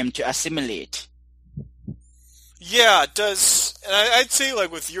for them to assimilate. Yeah, it does. And I'd say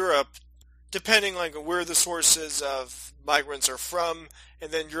with Europe, depending where the sources of migrants are from,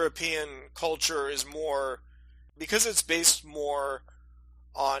 and then European culture is more, because it's based more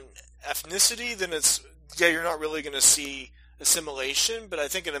on ethnicity, then you're not really going to see assimilation. But I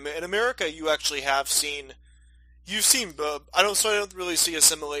think in America, you actually you've seen both. I don't really see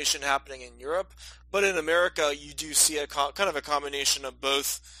assimilation happening in Europe, but in America, you do see a kind of a combination of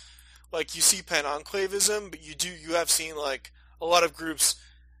both. You see pan-enclavism, but you have seen a lot of groups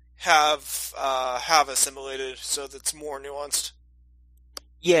have assimilated, so that's more nuanced.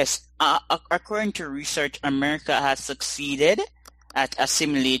 Yes, according to research, America has succeeded at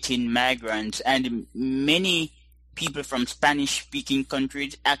assimilating migrants, and many people from Spanish-speaking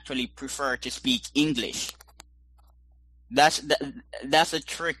countries actually prefer to speak English. That's a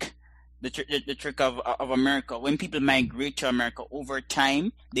trick. The trick of America. When people migrate to America over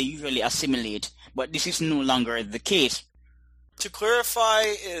time, they usually assimilate, but this is no longer the case. to clarify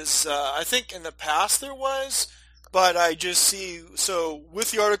is, I think in the past there was, but I just see, so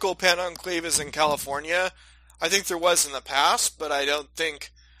with the article Pan-Enclave is in California, I think there was in the past, but I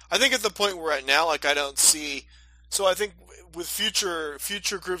think at the point we're at now, like I don't see, so I think with future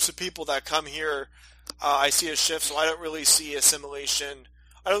groups of people that come here, I see a shift, so I don't really see assimilation,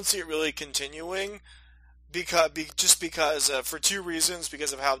 I don't see it really continuing, because for two reasons,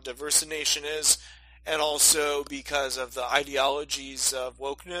 because of how diverse the nation is, and also because of the ideologies of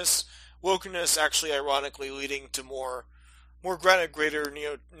wokeness. Wokeness actually, ironically, leading to more greater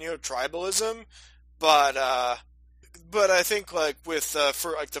neo-tribalism, but I think like with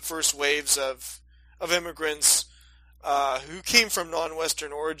for like the first waves of immigrants who came from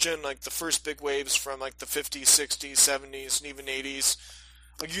non-Western origin, like the first big waves from like the 50s, 60s, 70s, and even 80s,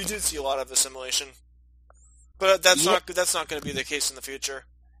 like you did see a lot of assimilation, but that's not going to be the case in the future.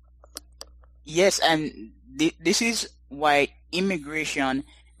 Yes, and this is why immigration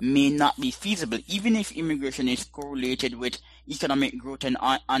may not be feasible. Even if immigration is correlated with economic growth and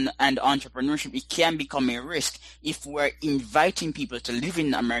entrepreneurship, it can become a risk if we're inviting people to live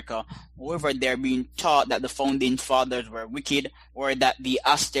in America. However, they're being taught that the founding fathers were wicked, or that the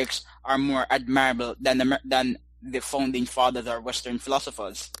Aztecs are more admirable than the founding fathers or Western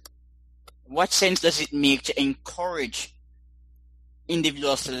philosophers. What sense does it make to encourage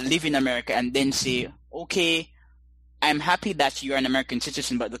individuals to live in America and then say, okay, I'm happy that you're an American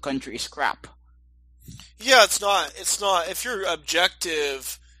citizen, but the country is crap? Yeah, it's not. If your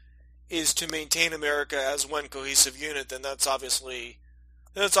objective is to maintain America as one cohesive unit, then that's obviously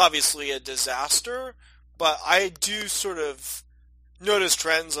a disaster. But I do sort of notice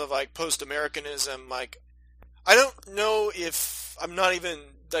trends of like post-Americanism. Like, I don't know if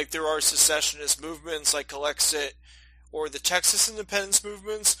there are secessionist movements like Calexit or the Texas independence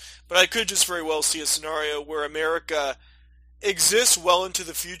movements, but I could just very well see a scenario where America exists well into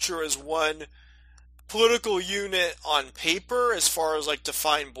the future as one political unit on paper as far as like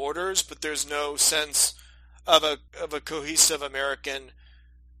defined borders, but there's no sense of a cohesive American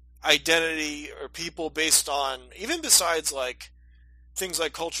identity or people based on, even besides like things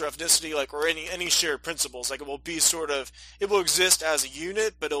like culture, ethnicity, like, or any shared principles. Like it will exist as a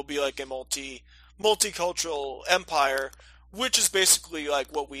unit, but it'll be like a multicultural empire, which is basically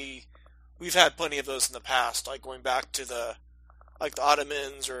like what we've had plenty of those in the past, like going back to the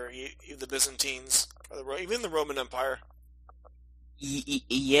Ottomans or the Byzantines, or even the Roman Empire.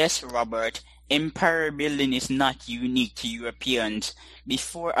 Yes, Robert. Empire building is not unique to Europeans.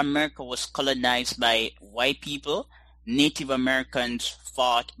 Before America was colonized by white people, Native Americans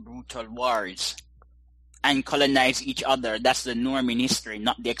fought brutal wars and colonized each other. That's the norm in history,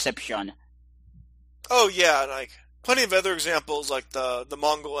 not the exception. Oh yeah, like plenty of other examples, like the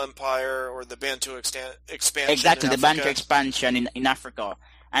Mongol Empire or the Bantu expansion. Exactly, in the Africa. Bantu expansion in Africa.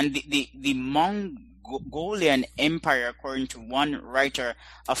 And the Mongolian Empire, according to one writer,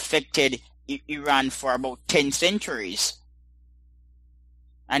 affected Iran for about 10 centuries.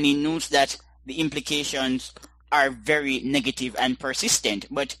 And he notes that the implications are very negative and persistent.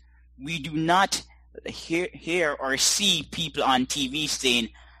 But we do not hear or see people on TV saying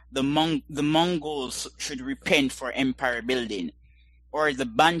the Mongols should repent for empire building, or the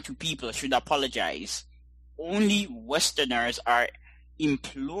Bantu people should apologize. Only Westerners are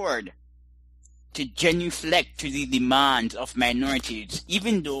implored to genuflect to the demands of minorities,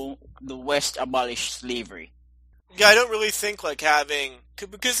 even though the West abolished slavery. Yeah, I don't really think like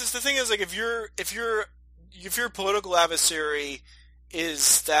because the thing is like if your political adversary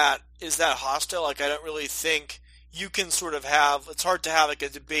is that hostile, like I don't really think you can sort of it's hard to have like a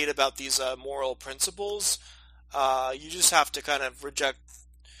debate about these moral principles. You just have to kind of reject.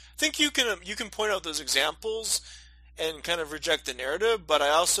 I think you can point out those examples and kind of reject the narrative, but I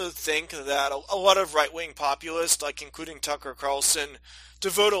also think that a lot of right-wing populists, like including Tucker Carlson,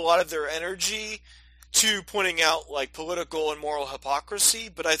 devote a lot of their energy to pointing out like political and moral hypocrisy,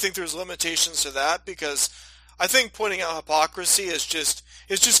 but I think there's limitations to that, because I think pointing out hypocrisy is just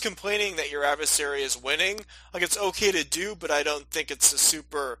complaining that your adversary is winning. Like it's okay to do, but I don't think it's a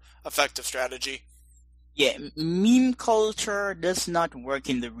super effective strategy. Yeah, meme culture does not work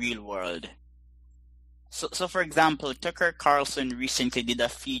in the real world. So for example, Tucker Carlson recently did a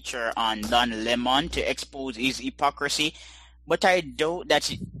feature on Don Lemon to expose his hypocrisy, but I doubt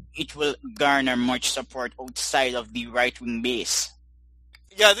that it will garner much support outside of the right-wing base.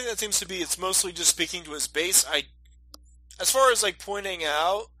 Yeah, I think that seems to be, it's mostly just speaking to his base. As far as like pointing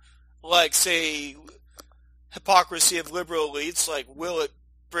out, like say, hypocrisy of liberal elites, like will it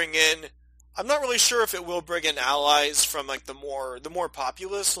bring in, I'm not really sure if it will bring in allies from like the more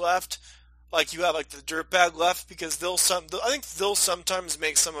populist left. like you have like the dirtbag left, because I think they'll sometimes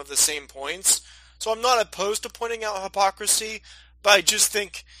make some of the same points. So I'm not opposed to pointing out hypocrisy, but I just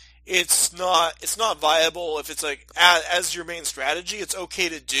think it's not viable if it's like as your main strategy. It's okay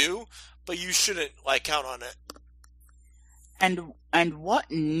to do, but you shouldn't like count on it. And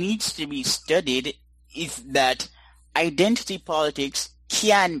what needs to be studied is that identity politics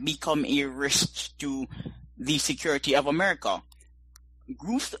can become a risk to the security of America.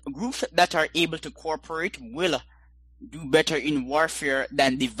 Groups that are able to cooperate will do better in warfare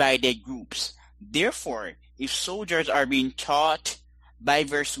than divided groups. Therefore, if soldiers are being taught by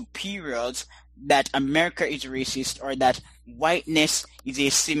their superiors that America is racist or that whiteness is a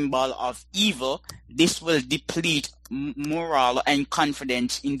symbol of evil, this will deplete morale and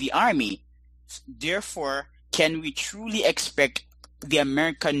confidence in the army. Therefore, can we truly expect the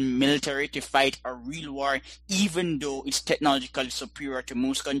American military to fight a real war even though it's technologically superior to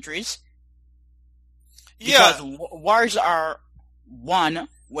most countries? Yeah. Because wars are won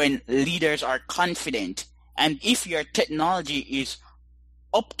when leaders are confident. And if your technology is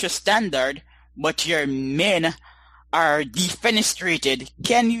up to standard, but your men are defenestrated,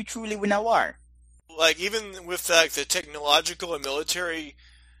 can you truly win a war? Like, even with like the technological and military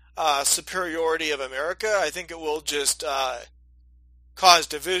superiority of America, I think it will just cause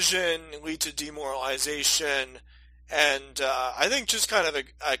division, lead to demoralization, and I think just kind of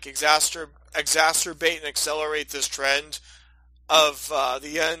like exacerbate and accelerate this trend of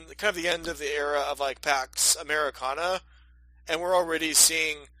the end of the era of like Pax Americana, and we're already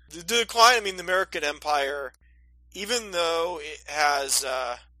seeing the decline. I mean, the American Empire, even though it has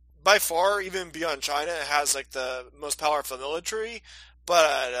by far, even beyond China, it has like the most powerful military,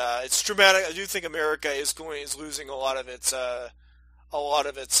 but it's dramatic. I do think America is losing a lot of its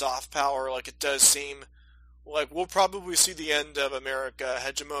soft power. Like, it does seem like we'll probably see the end of America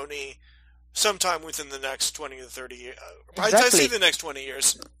hegemony sometime within the next 20 to 30 years. Exactly. I'd say the next 20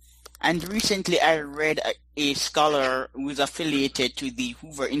 years. And recently I read a scholar who is affiliated to the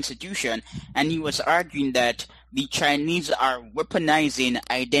Hoover Institution, and he was arguing that the Chinese are weaponizing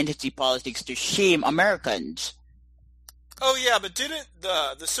identity politics to shame Americans. Oh yeah, but didn't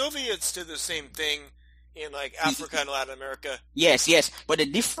the Soviets do the same thing in like Africa and Latin America? Yes, but the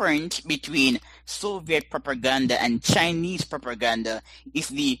difference between Soviet propaganda and Chinese propaganda is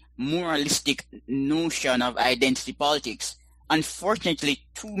the moralistic notion of identity politics. Unfortunately,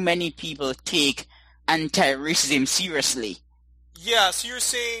 too many people take anti-racism seriously. Yeah, so you're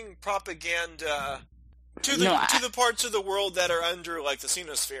saying propaganda to the parts of the world that are under like the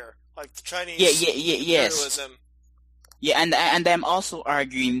Sinosphere, like the Chinese imperialism. Yeah, and I'm also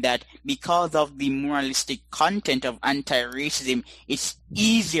arguing that because of the moralistic content of anti-racism, it's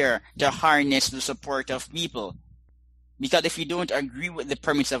easier to harness the support of people. Because if you don't agree with the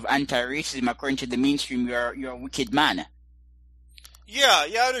premise of anti-racism, according to the mainstream, you're a wicked man. Yeah,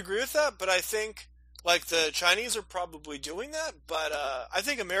 I'd agree with that, but I think like the Chinese are probably doing that, but I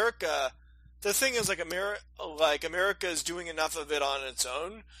think America. The thing is, America is doing enough of it on its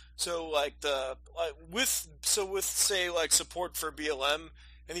own. So, with say like support for BLM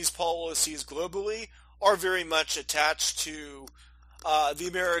and these policies globally are very much attached to the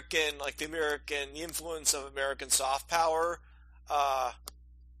influence of American soft power,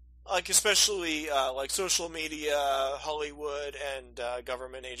 like especially like social media, Hollywood, and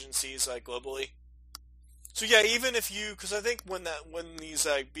government agencies like globally. So yeah, even if because I think when these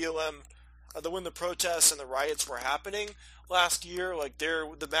BLM when the protests and the riots were happening last year, like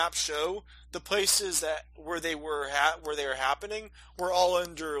the maps show the places where they were happening were all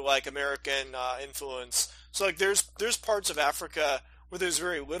under like American influence. So like there's parts of Africa where there's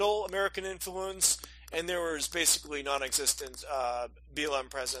very little American influence, and there was basically non-existent BLM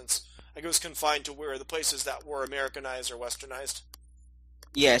presence. Like it was confined to where the places that were Americanized or Westernized.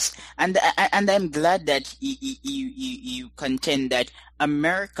 Yes, and I'm glad that you contend that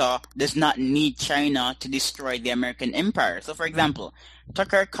America does not need China to destroy the American empire. So, for example,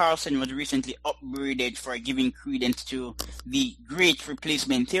 Tucker Carlson was recently upbraided for giving credence to the Great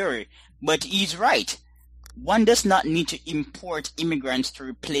Replacement theory, but he's right. One does not need to import immigrants to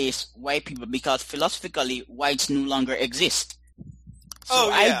replace white people because philosophically, whites no longer exist. So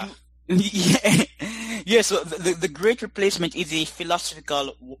Yeah, so the Great Replacement is a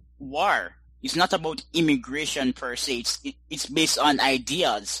philosophical war. It's not about immigration per se. It's based on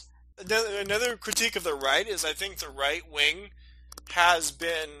ideas. Another critique of the right is I think the right wing has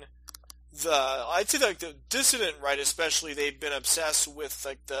been I'd say like the dissident right especially, they've been obsessed with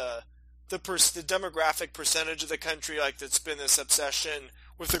like the demographic percentage of the country, like that's been this obsession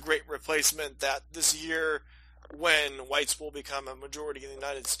with the Great Replacement that this year when whites will become a majority in the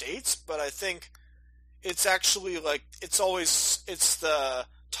United States, but I think it's actually like it's the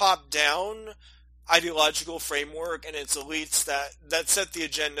top-down ideological framework and it's elites that set the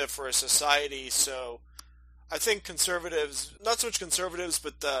agenda for a society. So I think conservatives, not so much conservatives,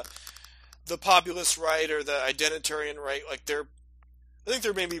 but the populist right or the identitarian right, like I think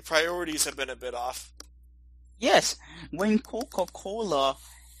their maybe priorities have been a bit off. Yes, when Coca-Cola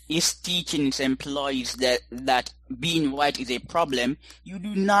is teaching its employees that being white is a problem, you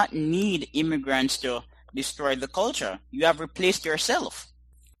do not need immigrants to destroy the culture. You have replaced yourself.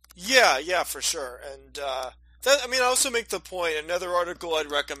 Yeah, for sure. And I also make the point, another article I'd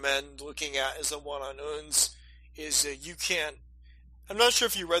recommend looking at is the one on UNS, is you can't, I'm not sure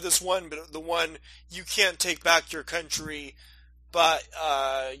if you read this one, but the one, you can't take back your country, but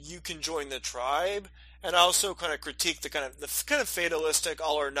you can join the tribe. And I also kind of critique the kind of fatalistic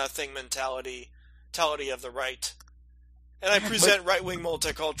all or nothing mentality of the right. And I present right-wing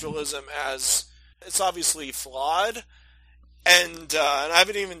multiculturalism as it's obviously flawed, and I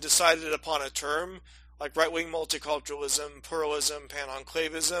haven't even decided upon a term like right-wing multiculturalism, pluralism,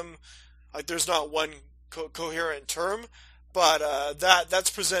 pan-enclavism. Like there's not one coherent term, but that's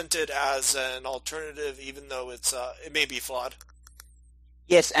presented as an alternative, even though it may be flawed.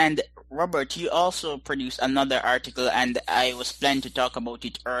 Yes, and Robert, you also produced another article, and I was planning to talk about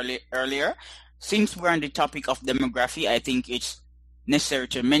it earlier. Since we're on the topic of demography, I think it's necessary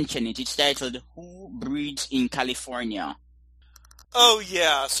to mention it. It's titled "Who Breeds in California?" Oh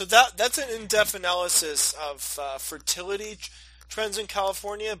yeah, so that's an in-depth analysis of fertility trends in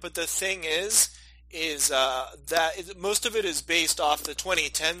California. But the thing is that most of it is based off the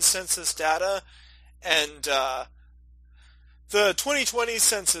 2010 census data, and the 2020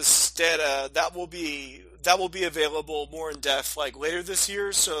 census data that will be available more in depth like later this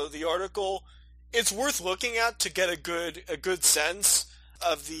year. So the article, it's worth looking at to get a good sense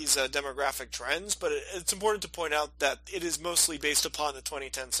of these demographic trends. But it's important to point out that it is mostly based upon the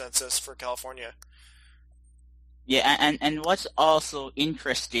 2010 census for California. Yeah, and what's also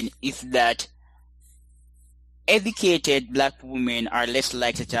interesting is that educated black women are less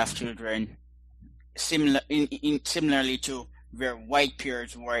likely to have children, similarly to their white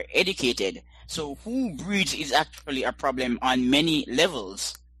peers who are educated. So who breeds is actually a problem on many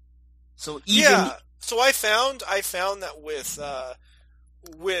levels. So so I found that with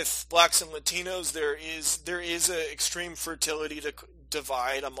blacks and Latinos there is an extreme fertility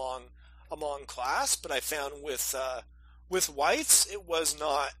divide among class, but I found with whites it was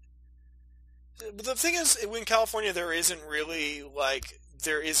not. But the thing is, in California there isn't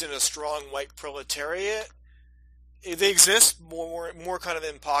a strong white proletariat. They exist more kind of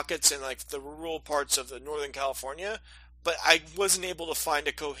in pockets in like the rural parts of the Northern California, but I wasn't able to find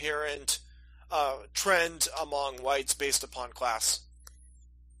a coherent trend among whites based upon class.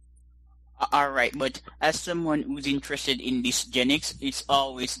 All right, but as someone who's interested in dysgenics, it's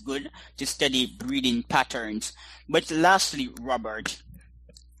always good to study breeding patterns. But lastly, Robert,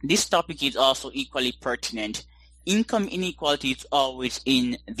 this topic is also equally pertinent. Income inequality is always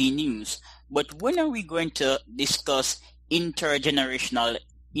in the news, but when are we going to discuss intergenerational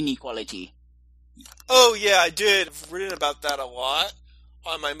inequality? Oh yeah, I did. I've written about that a lot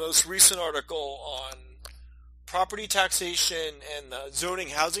on my most recent article on property taxation and the zoning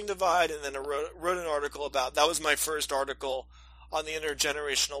housing divide, and then I wrote an article about, that was my first article on the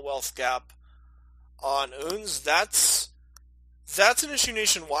intergenerational wealth gap on UNS. That's an issue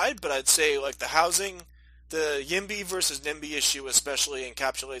nationwide, but I'd say like the housing, the YIMBY versus NIMBY issue especially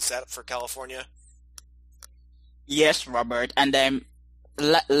encapsulates that for California. Yes, Robert, and I'm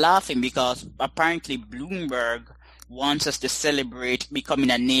laughing because apparently Bloomberg wants us to celebrate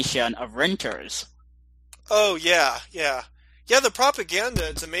becoming a nation of renters. Oh yeah. The propaganda.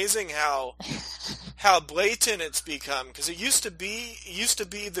 It's amazing how blatant it's become. Because it used to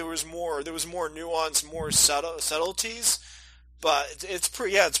be there was more nuance, more subtleties, but it's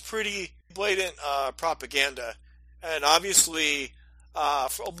pretty blatant propaganda. And obviously,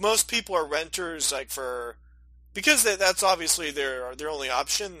 most people are renters, because that's obviously their only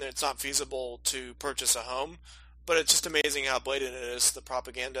option. It's not feasible to purchase a home, but it's just amazing how blatant it is, the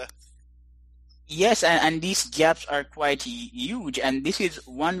propaganda. Yes, and these gaps are quite huge, and this is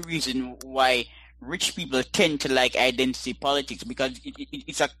one reason why rich people tend to like identity politics, because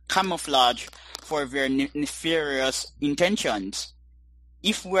it's a camouflage for their nefarious intentions.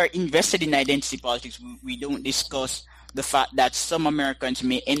 If we're invested in identity politics, we don't discuss the fact that some Americans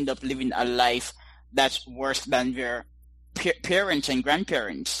may end up living a life that's worse than their parents and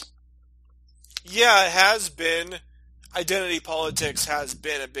grandparents. Yeah, it has been. Identity politics has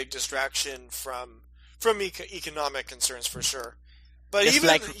been a big distraction from economic concerns for sure. But Just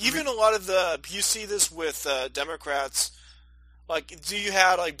even a lot of you see this with Democrats. Like, you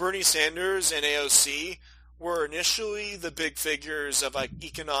had like Bernie Sanders and AOC were initially the big figures of like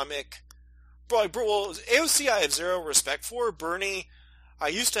economic. Well, AOC I have zero respect for. Bernie,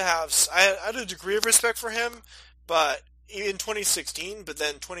 I had a degree of respect for him, but in 2016, but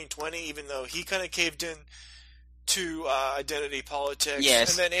then 2020, even though he kind of caved in to identity politics, Yes.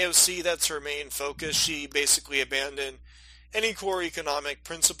 and then AOC, that's her main focus. She basically abandoned any core economic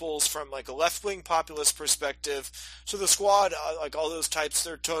principles from like a left-wing populist perspective. So the Squad, like all those types,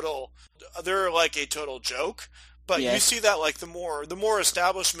 they're like a total joke. But Yes. you see that like the more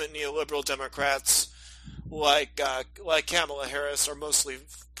establishment neoliberal Democrats like Kamala Harris are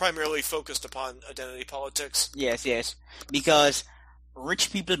primarily focused upon identity politics. Yes. Because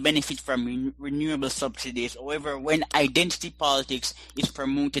rich people benefit from renewable subsidies. However, when identity politics is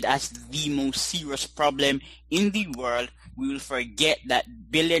promoted as the most serious problem in the world, we will forget that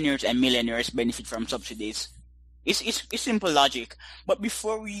billionaires and millionaires benefit from subsidies. It's simple logic. But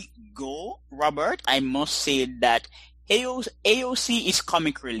before we go, Robert, I must say that AOC is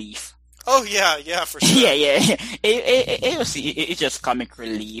comic relief. Oh yeah, for sure. Yeah. AOC is just comic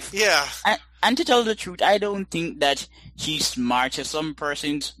relief. Yeah. And to tell the truth, I don't think that she's smart. So some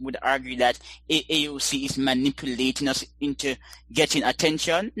persons would argue that AOC is manipulating us into getting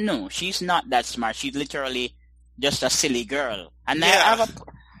attention. No, she's not that smart. She's literally just a silly girl. And Yeah.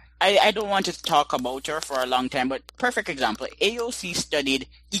 I don't want to talk about her for a long time, but perfect example. AOC studied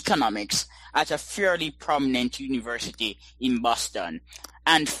economics at a fairly prominent university in Boston.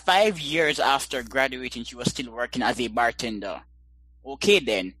 And 5 years after graduating, she was still working as a bartender. Okay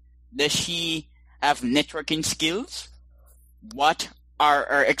then, does she have networking skills? What are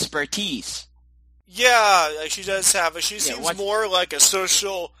her expertise? Yeah, like she does have. She seems more like a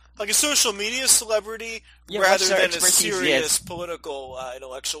social media celebrity rather than a serious political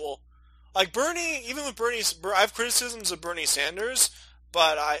intellectual. Like Bernie, even with I have criticisms of Bernie Sanders,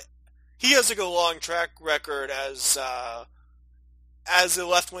 but he has like a long track record as a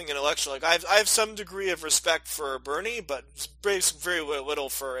left-wing intellectual. Like I have some degree of respect for Bernie, but very little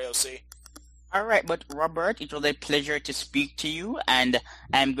for AOC. All right, but Robert, it was a pleasure to speak to you, and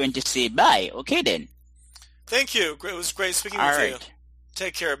I'm going to say bye. Okay then. Thank you. It was great speaking with you.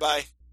 Take care. Bye.